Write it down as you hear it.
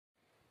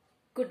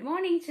Good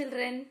morning,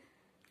 children.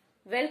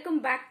 Welcome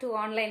back to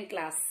online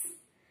class.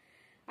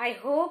 I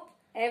hope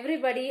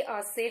everybody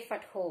are safe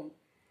at home.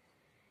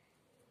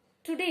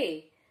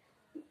 Today,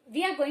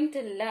 we are going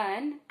to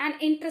learn an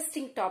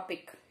interesting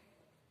topic.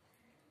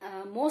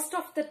 Most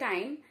of the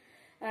time,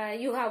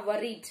 you have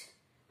worried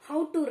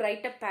how to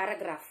write a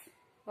paragraph.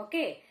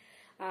 Okay.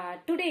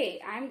 Today,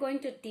 I am going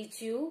to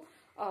teach you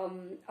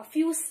a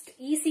few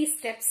easy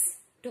steps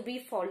to be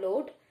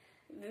followed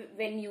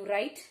when you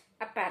write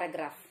a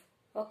paragraph.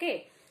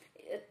 Okay,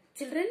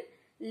 children,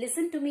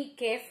 listen to me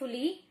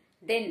carefully.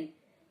 Then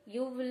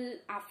you will,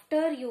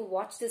 after you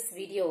watch this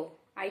video,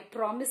 I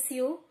promise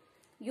you,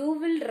 you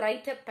will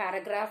write a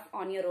paragraph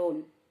on your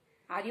own.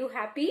 Are you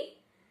happy?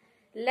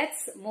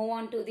 Let's move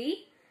on to the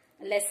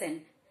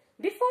lesson.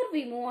 Before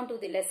we move on to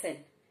the lesson,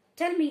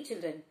 tell me,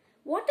 children,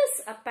 what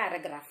is a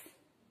paragraph?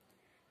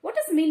 What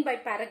does mean by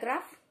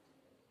paragraph?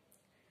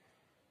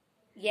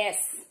 Yes,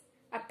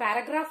 a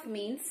paragraph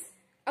means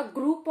a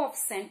group of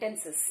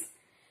sentences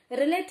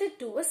related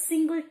to a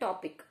single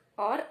topic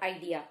or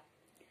idea.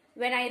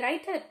 When I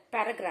write a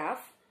paragraph,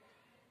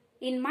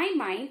 in my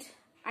mind,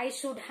 I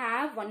should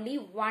have only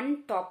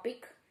one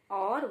topic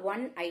or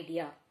one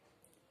idea.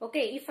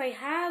 Okay, if I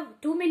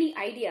have too many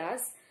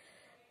ideas,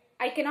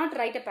 I cannot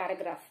write a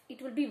paragraph.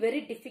 It will be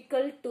very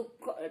difficult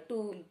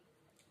to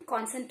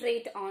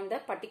concentrate on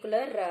the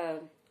particular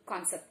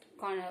concept.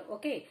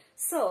 Okay,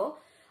 so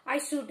I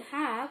should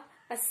have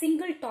a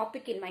single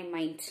topic in my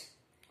mind.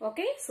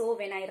 Okay, so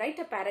when I write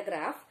a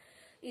paragraph,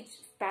 each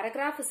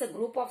paragraph is a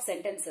group of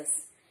sentences.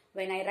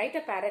 When I write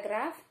a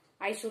paragraph,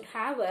 I should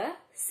have a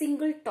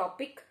single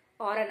topic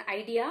or an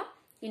idea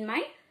in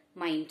my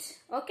mind.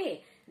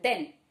 Okay,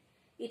 then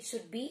it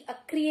should be a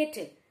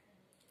creative.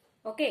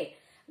 Okay,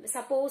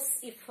 suppose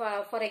if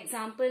for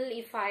example,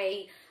 if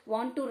I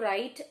want to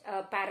write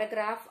a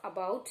paragraph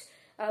about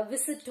a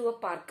visit to a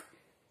park.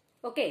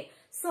 Okay,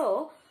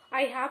 so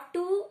I have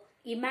to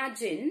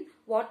imagine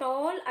what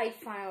all I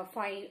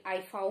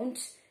found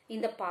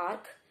in the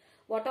park.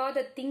 What are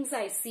the things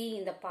I see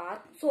in the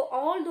park? So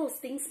all those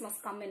things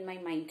must come in my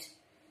mind.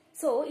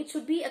 So it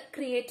should be a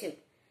creative.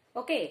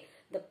 Okay,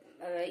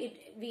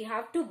 we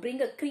have to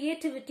bring a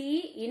creativity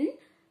in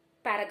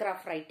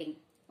paragraph writing.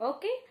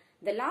 Okay,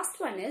 the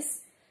last one is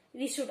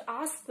we should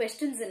ask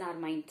questions in our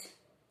mind.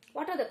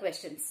 What are the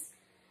questions?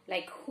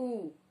 Like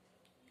who,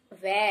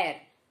 where,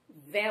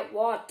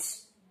 what,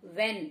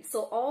 when.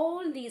 So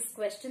all these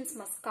questions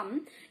must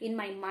come in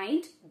my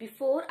mind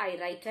before I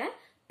write a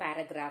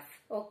paragraph.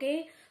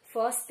 Okay.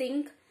 First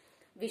thing,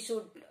 we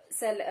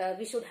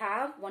should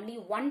have only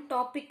one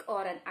topic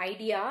or an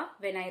idea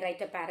when I write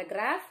a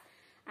paragraph,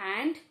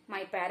 and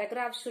my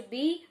paragraph should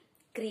be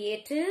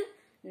creative.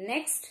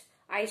 Next,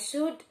 I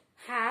should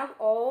have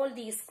all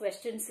these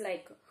questions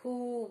like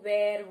who,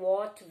 where,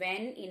 what,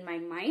 when in my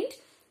mind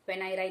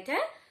when I write a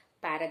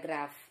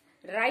paragraph.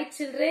 Right,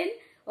 children?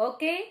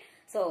 Okay.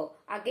 So,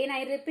 again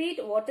I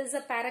repeat, what is a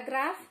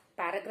paragraph?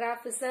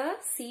 Paragraph is a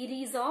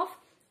series of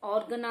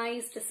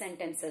organized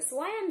sentences.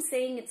 Why I am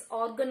saying it's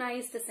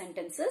organized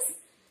sentences?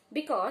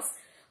 Because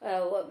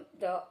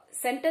the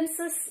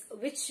sentences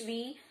which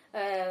we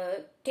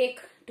take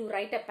to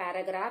write a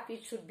paragraph,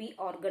 it should be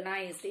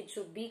organized. It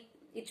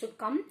should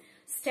come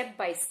step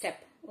by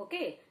step.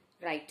 Okay,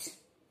 right.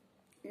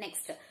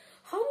 Next,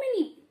 how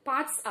many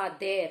parts are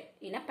there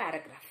in a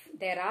paragraph?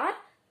 There are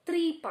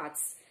 3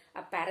 parts.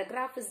 A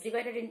paragraph is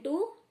divided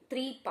into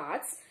 3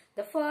 parts.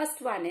 The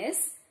first one is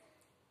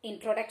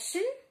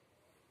introduction,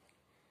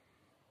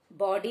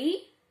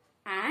 body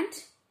and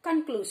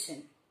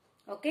conclusion.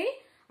 Okay,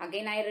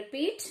 again I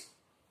repeat,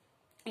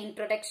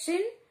 introduction,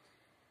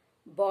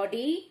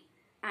 body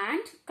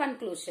and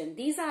conclusion.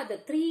 These are the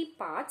 3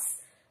 parts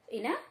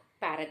in a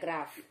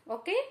paragraph.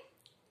 Okay,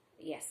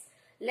 yes.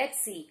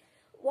 Let's see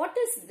what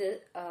is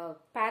the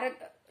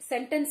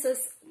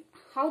sentences,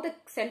 how the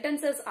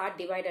sentences are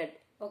divided.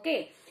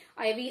 Okay,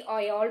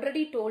 I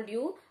already told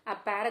you a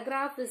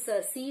paragraph is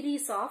a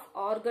series of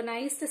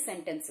organized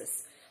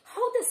sentences.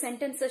 How the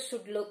sentences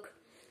should look?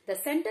 The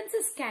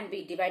sentences can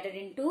be divided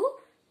into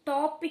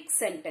topic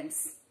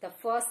sentence. The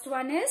first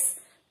one is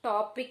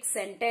topic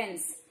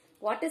sentence.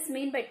 What is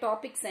meant by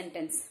topic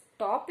sentence?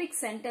 Topic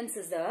sentence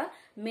is the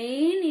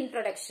main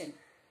introduction.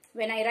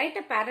 When I write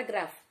a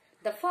paragraph,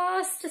 the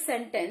first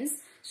sentence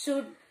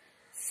should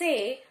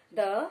say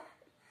the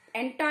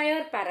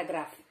entire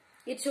paragraph.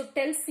 It should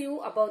tell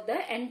you about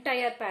the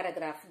entire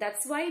paragraph.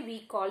 That's why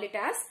we call it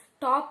as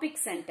topic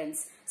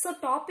sentence. So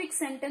topic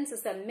sentence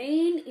is the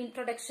main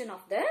introduction of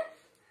the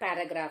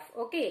paragraph.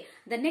 Okay.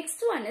 The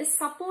next one is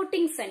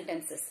supporting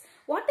sentences.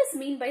 What is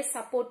mean by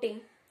supporting?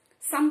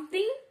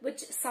 Something which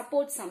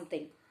supports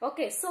something.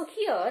 Okay. So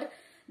here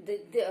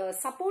the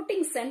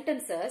supporting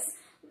sentences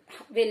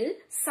will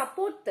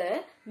support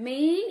the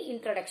main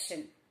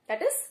introduction.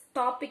 That is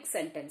topic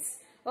sentence.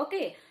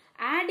 Okay.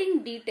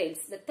 Adding details.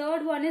 The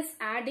third one is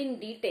adding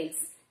details.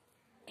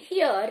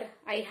 Here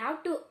I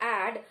have to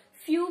add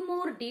few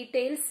more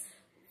details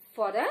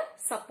for the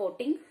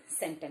supporting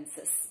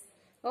sentences.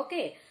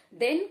 Okay.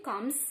 Then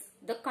comes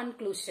the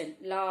conclusion.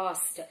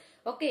 Last.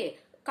 Okay,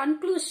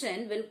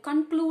 conclusion will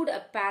conclude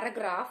a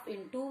paragraph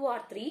in 2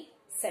 or 3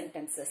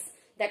 sentences.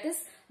 That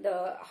is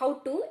the how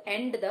to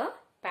end the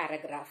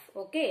paragraph.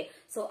 Okay,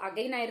 so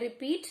again I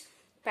repeat,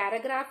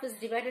 paragraph is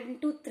divided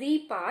into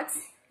 3 parts: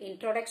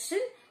 introduction,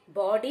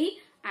 body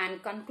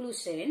and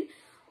conclusion.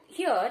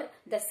 Here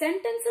the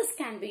sentences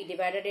can be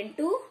divided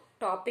into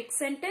topic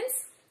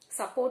sentence,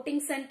 supporting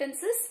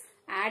sentences,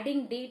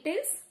 adding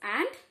details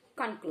and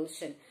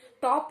conclusion.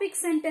 Topic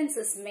sentence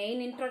is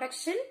main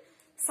introduction.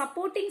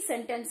 Supporting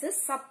sentences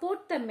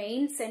support the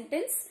main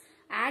sentence.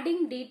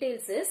 Adding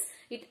details is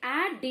it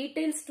add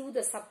details to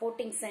the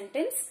supporting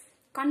sentence.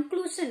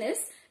 Conclusion is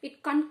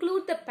it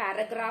conclude the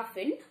paragraph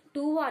in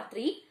 2 or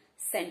 3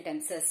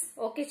 sentences.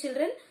 Okay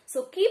children,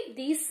 so keep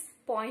these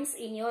points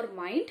in your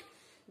mind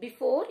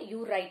before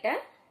you write a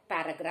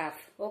paragraph.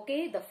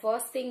 Okay, the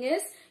first thing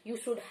is you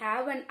should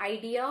have an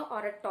idea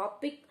or a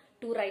topic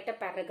to write a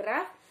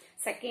paragraph.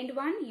 Second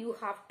one, you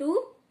have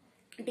to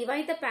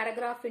divide the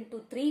paragraph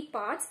into 3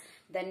 parts.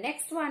 The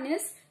next one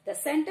is the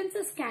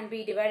sentences can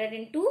be divided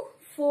into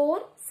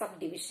 4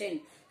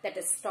 subdivisions. That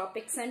is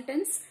topic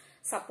sentence,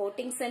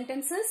 supporting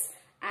sentences,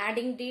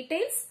 adding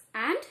details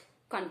and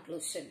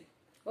conclusion.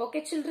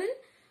 Okay children,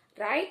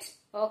 right?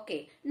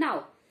 Okay,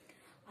 now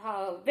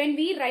when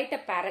we write a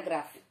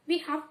paragraph, we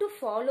have to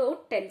follow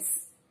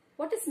tense.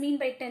 What is mean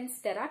by tense?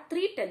 There are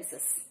 3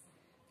 tenses.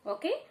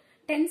 Okay,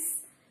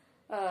 tense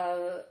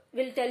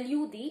will tell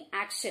you the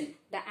action.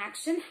 The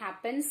action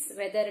happens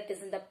whether it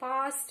is in the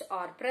past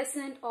or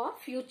present or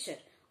future.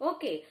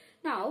 Okay,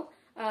 now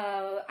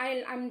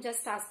I'm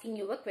just asking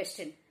you a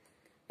question.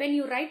 When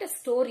you write a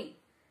story,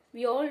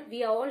 we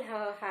all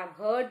have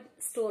heard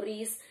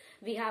stories,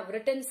 we have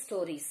written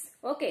stories.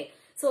 Okay,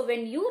 so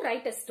when you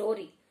write a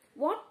story,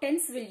 what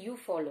tense will you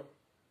follow?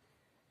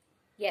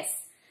 Yes,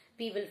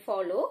 we will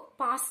follow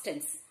past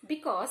tense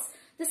because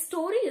the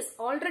story is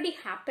already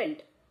happened.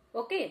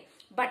 Okay,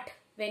 but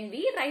when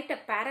we write a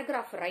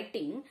paragraph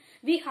writing,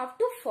 we have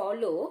to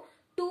follow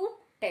 2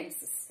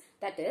 tenses.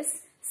 That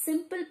is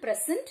simple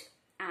present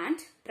and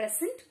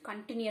present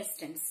continuous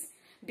tense.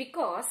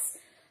 Because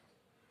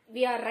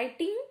we are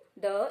writing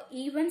the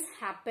events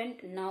happened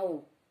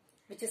now,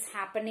 which is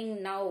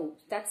happening now.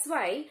 That's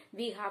why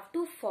we have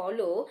to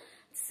follow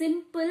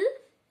simple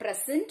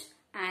present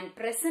and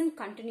present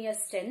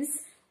continuous tense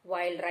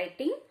while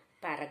writing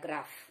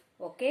paragraph.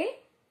 Okay?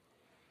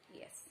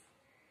 Yes.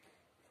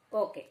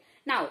 Okay.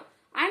 Now,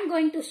 I am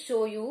going to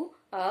show you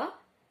a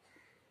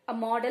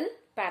model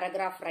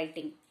paragraph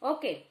writing.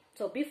 Okay.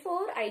 So,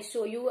 before I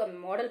show you a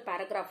model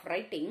paragraph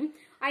writing,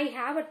 I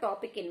have a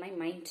topic in my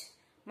mind.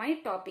 My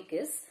topic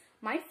is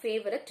my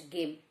favorite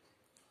game.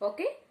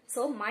 Okay.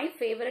 So, my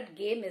favorite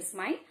game is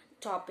my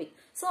topic.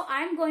 So,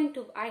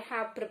 I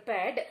have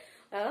prepared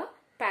a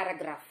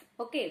paragraph.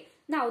 Okay.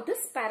 Now,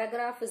 this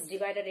paragraph is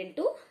divided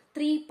into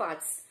 3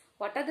 parts.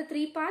 What are the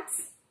 3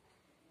 parts?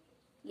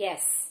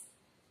 Yes.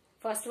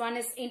 First one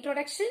is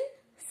introduction.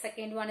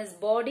 Second one is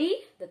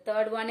body. The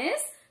third one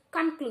is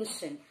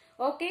conclusion.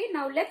 Okay.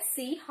 Now, let's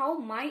see how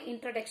my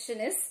introduction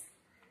is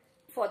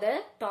for the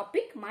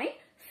topic, my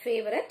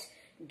favorite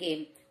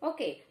game.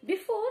 Okay.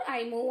 Before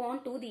I move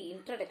on to the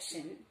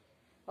introduction,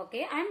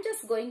 okay, I am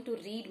just going to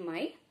read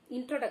my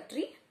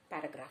introductory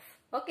paragraph.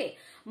 Okay,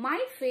 my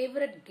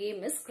favorite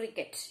game is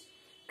cricket.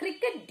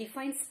 Cricket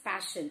defines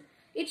passion.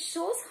 It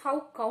shows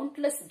how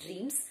countless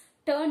dreams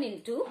turn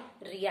into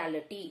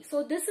reality.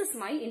 So this is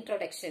my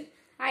introduction.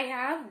 I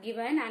have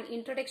given an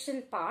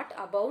introduction part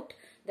about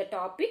the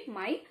topic,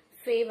 my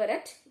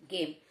favorite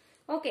game.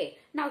 Okay,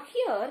 now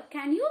here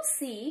can you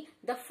see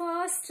the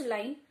first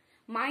line?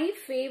 My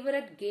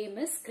favorite game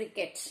is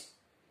cricket.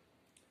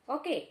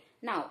 Okay,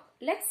 now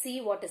let's see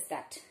what is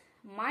that.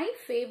 My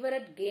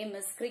favorite game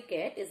is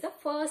cricket is the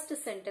first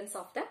sentence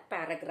of the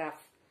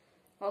paragraph.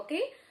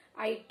 Okay,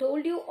 I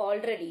told you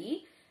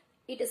already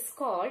it is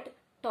called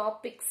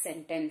topic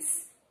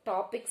sentence.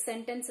 Topic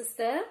sentence is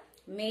the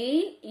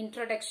main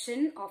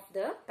introduction of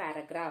the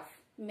paragraph.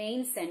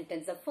 Main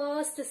sentence, the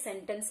first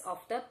sentence of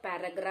the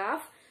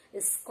paragraph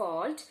is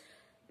called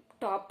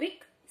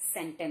topic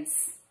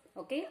sentence.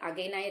 Okay,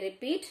 again I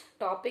repeat,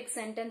 topic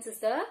sentence is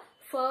the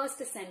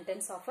first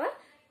sentence of a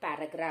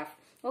paragraph.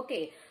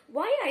 Okay,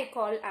 why I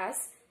call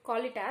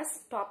it as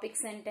topic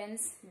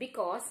sentence?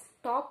 Because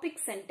topic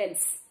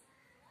sentence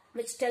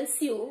which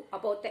tells you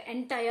about the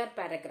entire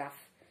paragraph.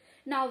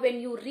 Now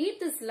when you read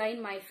this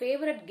line, my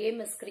favorite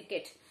game is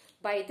cricket,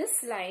 by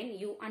this line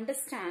you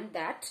understand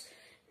that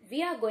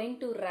we are going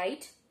to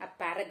write a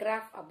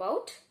paragraph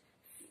about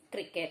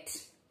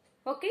cricket.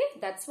 Okay,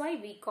 that's why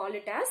we call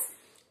it as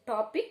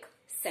topic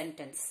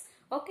sentence.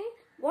 Okay,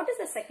 what is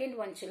the second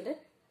one, children,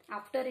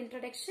 after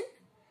introduction?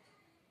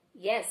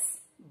 Yes,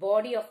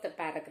 body of the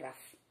paragraph.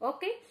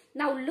 Okay,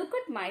 now look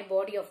at my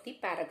body of the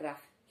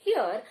paragraph.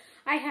 Here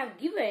I have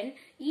given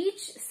each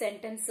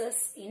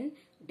sentences in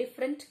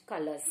different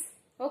colors.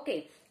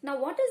 Okay, now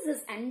what is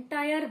this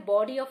entire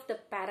body of the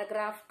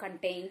paragraph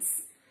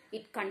contains?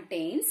 It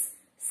contains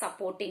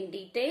supporting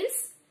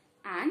details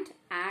and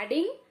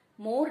adding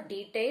more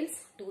details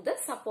to the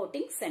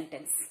supporting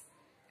sentence.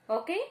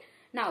 Okay,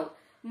 Now,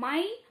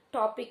 my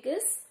topic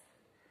is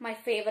my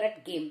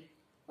favorite game.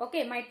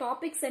 Okay, my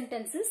topic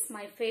sentence is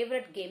my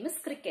favorite game is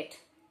cricket.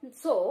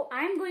 So,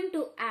 I am going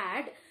to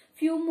add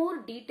few more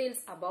details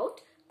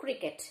about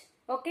cricket.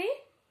 Okay.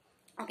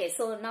 Okay,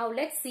 so now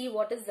let's see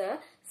what is the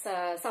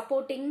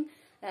supporting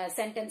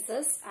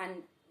sentences,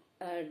 and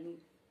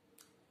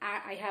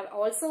I have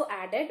also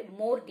added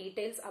more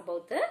details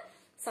about the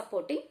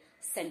supporting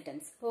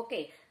sentence.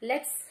 Okay,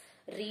 let's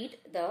read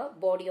the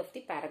body of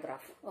the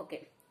paragraph.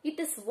 Okay, it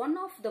is one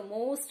of the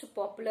most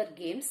popular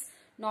games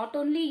not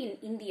only in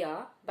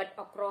India but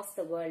across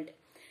the world.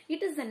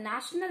 It is the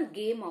national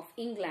game of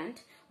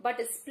England but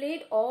is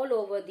played all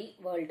over the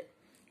world.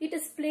 It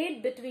is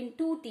played between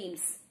two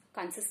teams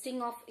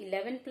consisting of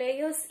 11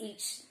 players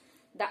each.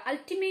 The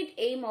ultimate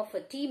aim of a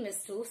team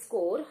is to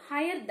score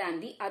higher than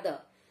the other.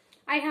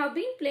 I have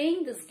been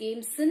playing this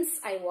game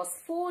since I was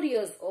 4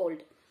 years old.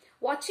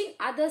 Watching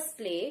others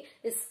play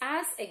is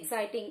as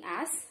exciting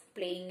as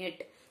playing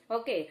it.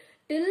 Okay,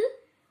 till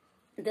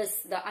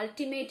this, the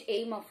ultimate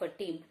aim of a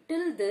team.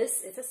 Till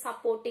this is a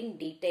supporting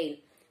detail.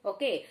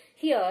 Okay,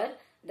 here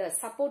the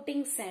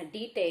supporting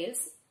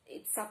details,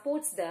 it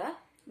supports the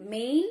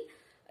main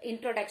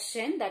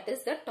introduction, that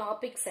is the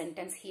topic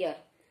sentence here.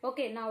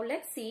 Okay, now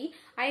let's see.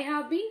 I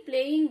have been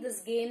playing this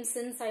game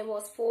since I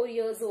was 4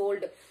 years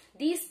old.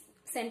 These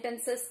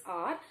sentences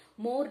are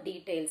more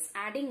details,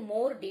 adding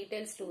more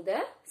details to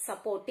the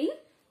supporting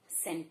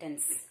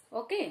sentence.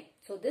 Okay,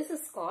 so this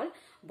is called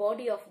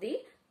body of the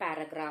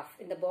paragraph.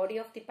 In the body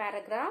of the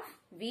paragraph,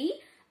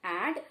 we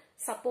add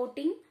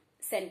supporting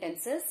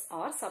sentences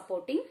or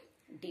supporting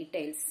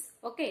details.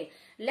 Okay,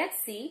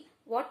 let's see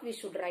what we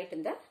should write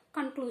in the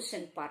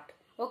conclusion part.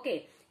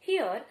 Okay,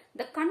 here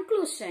the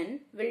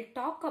conclusion will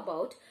talk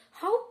about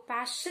how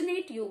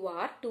passionate you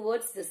are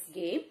towards this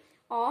game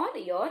or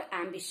your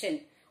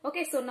ambition.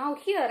 Okay, so now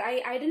here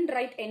I didn't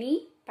write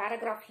any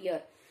paragraph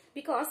here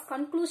because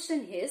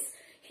conclusion is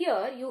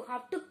here you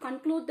have to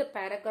conclude the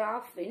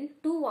paragraph in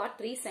 2 or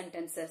 3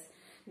 sentences.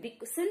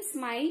 Since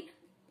my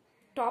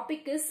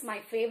topic is my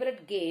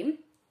favorite game,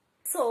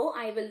 so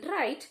I will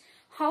write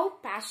how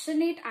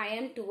passionate I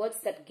am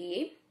towards that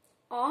game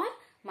or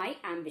my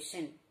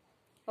ambition.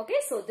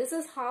 Okay, so this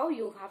is how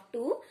you have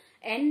to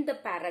end the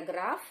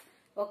paragraph.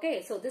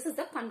 Okay, so this is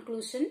the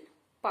conclusion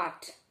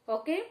part.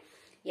 Okay,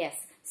 yes.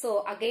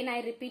 So again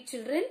I repeat,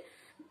 children,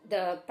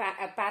 the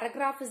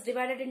paragraph is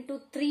divided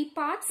into 3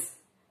 parts: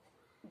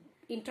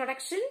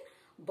 introduction,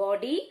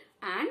 body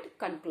and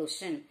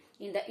conclusion.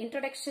 In the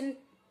introduction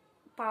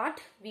part,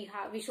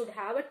 we should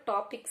have a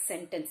topic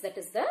sentence, that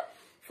is the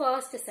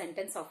first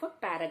sentence of a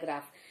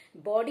paragraph.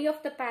 Body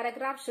of the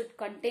paragraph should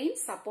contain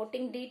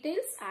supporting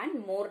details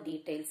and more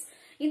details.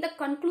 In the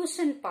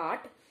conclusion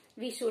part,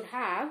 we should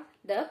have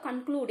the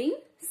concluding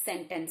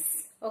sentence.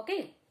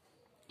 Okay,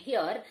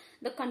 here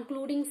the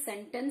concluding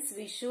sentence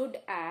we should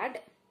add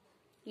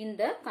in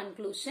the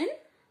conclusion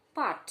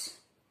part.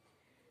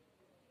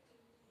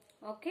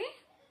 Okay,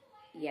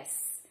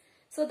 yes.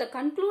 So the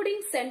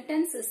concluding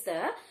sentence is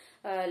the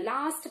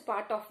last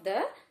part of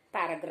the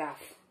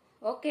paragraph.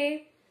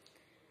 Okay.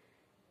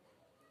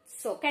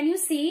 So can you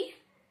see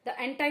the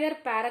entire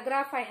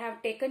paragraph I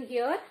have taken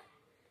here?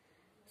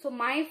 So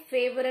my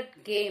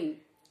favorite game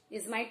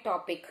is my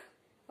topic.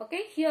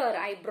 Okay, here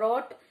I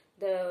brought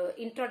the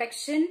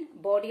introduction,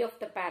 body of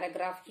the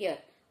paragraph here.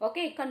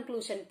 Okay,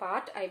 conclusion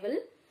part I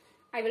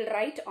will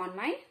write on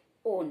my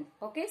own.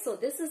 Okay, so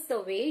this is the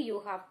way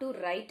you have to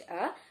write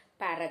a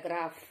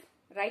paragraph.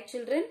 Right,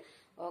 children?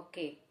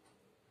 Okay.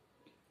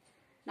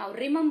 Now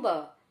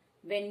remember,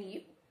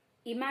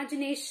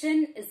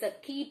 imagination is a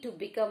key to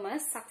become a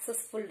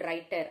successful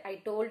writer. I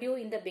told you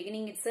in the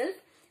beginning itself,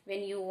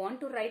 when you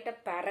want to write a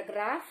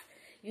paragraph,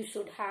 you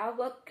should have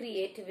a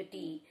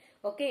creativity.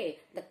 Okay,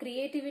 the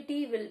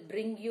creativity will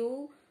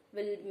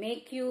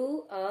make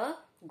you a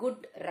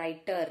good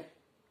writer.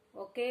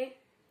 Okay,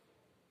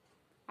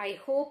 I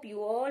hope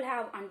you all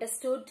have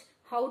understood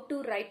how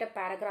to write a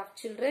paragraph,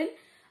 children.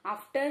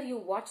 After you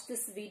watch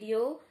this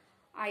video,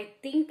 I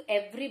think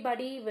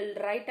everybody will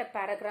write a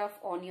paragraph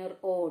on your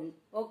own.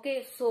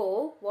 Okay,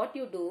 so what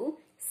you do,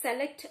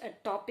 select a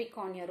topic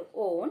on your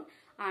own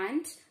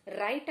and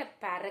write a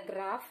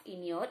paragraph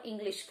in your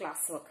English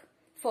classwork.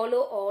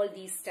 Follow all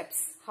these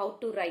steps, how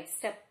to write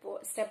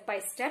step by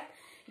step.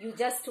 You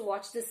just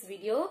watch this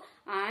video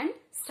and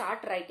start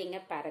writing a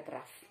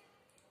paragraph.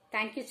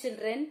 Thank you,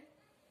 children.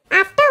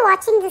 After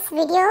watching this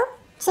video,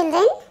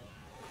 children,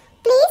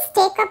 please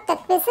take up the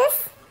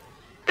quizzes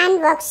and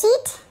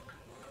worksheet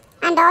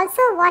and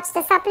also watch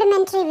the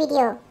supplementary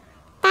video.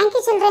 Thank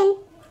you,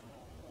 children.